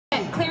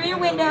your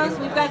windows.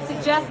 We've got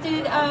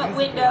suggested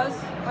windows.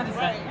 What is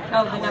that?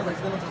 Oh, the numbers.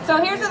 So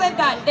here's what they've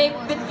got. They've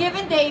been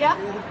given data,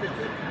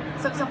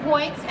 some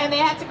points, and they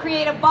have to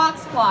create a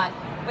box plot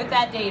with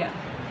that data.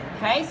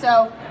 Okay,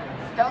 so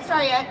don't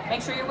start yet.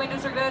 Make sure your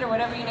windows are good or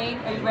whatever you need.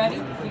 Are you ready?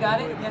 You got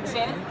it? You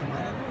understand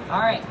it? All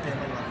right.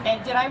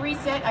 And did I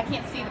reset? I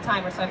can't see the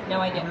timer, so I have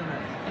no idea.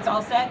 It's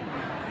all set?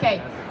 Okay.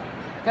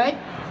 Good?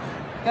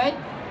 Good?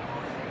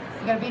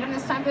 You gonna beat him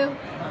this time, Boo?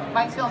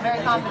 Mike's feeling very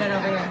confident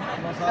over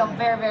here. Feeling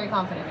very, very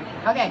confident.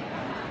 Okay.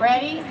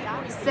 Ready,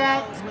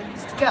 set,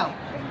 go.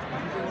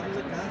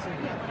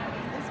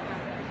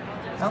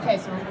 Okay,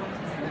 so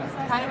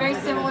kind of very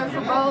similar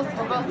for both.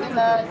 We're both in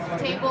the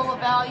table of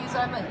values,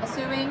 I'm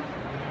assuming.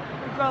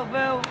 Go,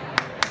 Boo.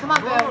 Come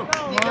on, Boo.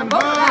 You're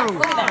both fast.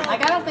 Look at that.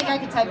 Like, I don't think I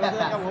could type that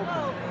fast.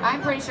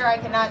 I'm pretty sure I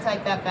cannot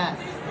type that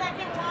fast.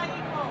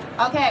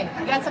 Okay,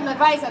 we got some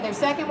advice out there.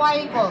 Second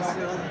y equals.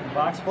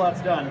 Box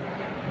plot's done.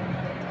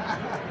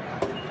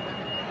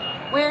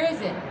 Where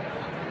is it?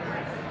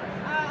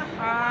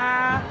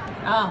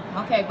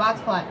 Oh, okay,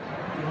 box plot.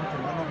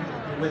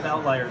 With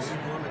outliers.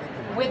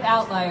 With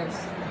outliers.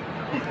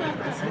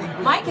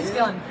 Mike is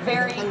feeling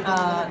very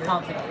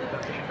confident.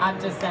 I'm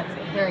just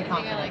sensing, very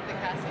confident. I like the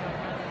Casio.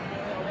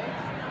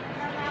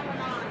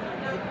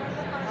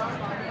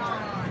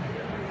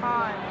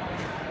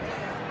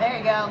 There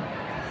you go.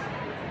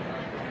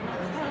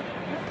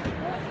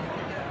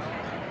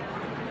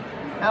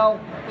 Oh,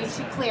 we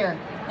should clear.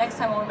 Next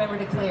time we'll remember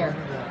to clear.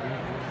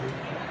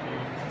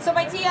 So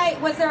by TI,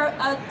 was there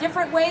a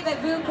different way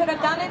that Vu could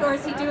have done it, or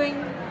is he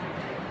doing...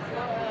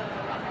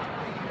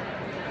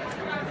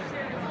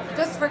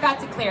 Just forgot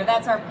to clear.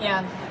 That's our,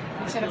 yeah,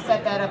 we should have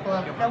set that up a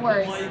little. No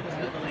worries.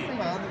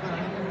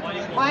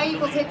 Y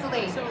equals hit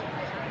delete.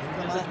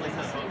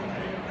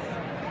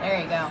 There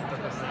you go.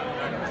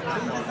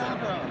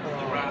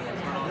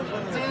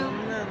 Zoom.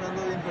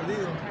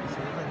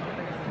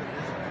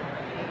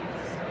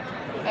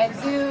 And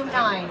zoom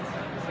 9.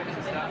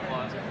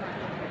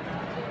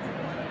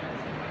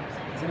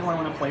 Does anyone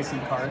want to play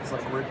some cards?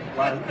 Like, we're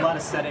a lot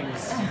of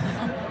settings.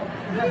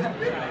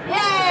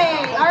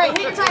 Yay! All right,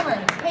 hit your timer.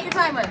 Hit your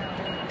timer.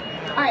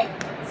 All right,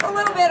 so a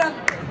little bit of